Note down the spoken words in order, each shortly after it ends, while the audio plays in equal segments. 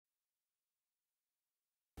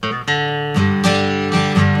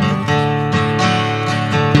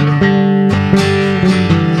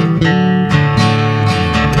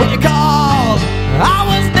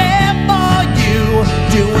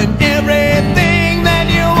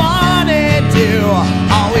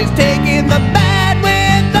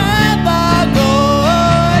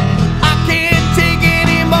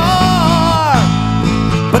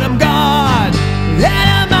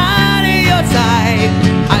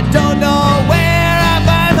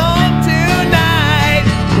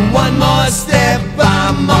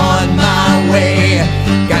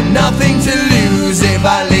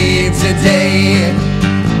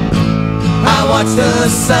watch the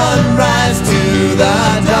sunrise to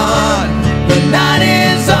the dawn. The night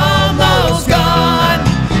is almost gone.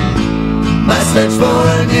 My search for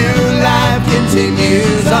a new life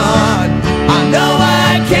continues on. I know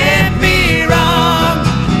I can't be wrong,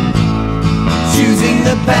 choosing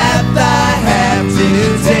the path I have to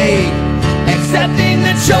take, accepting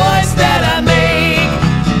the choice that I make,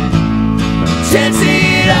 chancing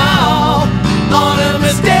it all on a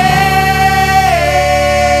mistake.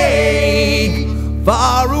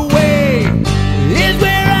 Far away is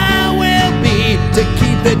where I will be, to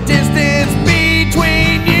keep the distance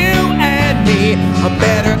between you and me. I'm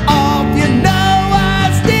better off, you know,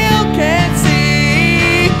 I still can't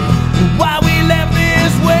see why we left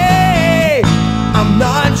this way. I'm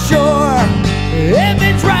not sure if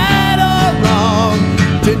it's right or wrong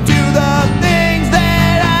to do the things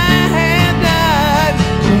that I have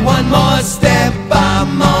done. One more step,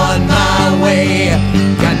 I'm on my way.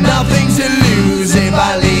 Got nothing to lose if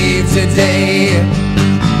I leave today.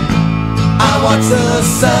 I watch the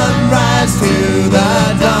sunrise to the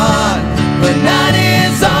dawn. The night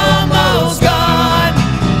is almost gone.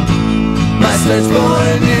 My search for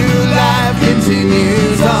a new life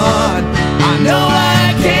continues on. I know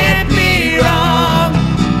I can't be wrong,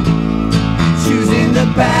 choosing the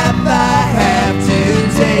path I have to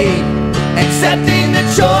take, accepting the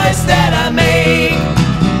choice that I make,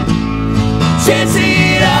 chancing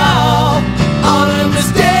it all on a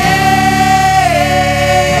mistake.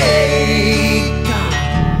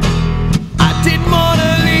 I didn't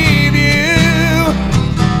wanna leave you.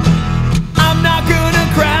 I'm not gonna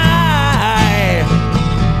cry.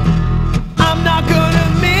 I'm not gonna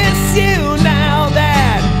miss you now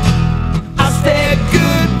that I've said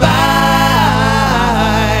goodbye.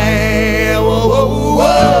 Whoa, whoa,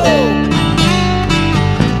 whoa.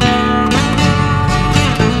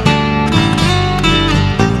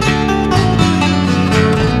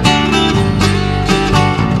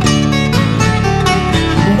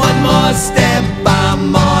 Step,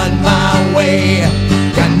 I'm on my way.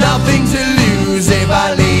 Got nothing to lose if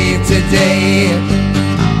I leave today.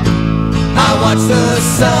 I watch the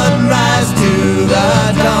sunrise to the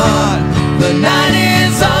dawn. The night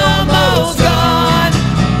is almost gone.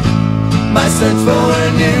 My search for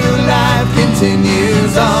a new life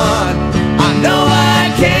continues on. I know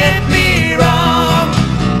I can't be wrong,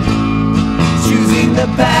 choosing the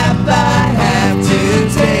path I have to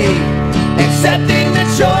take, accepting the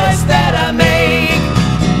choice that I make,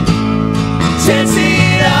 chancing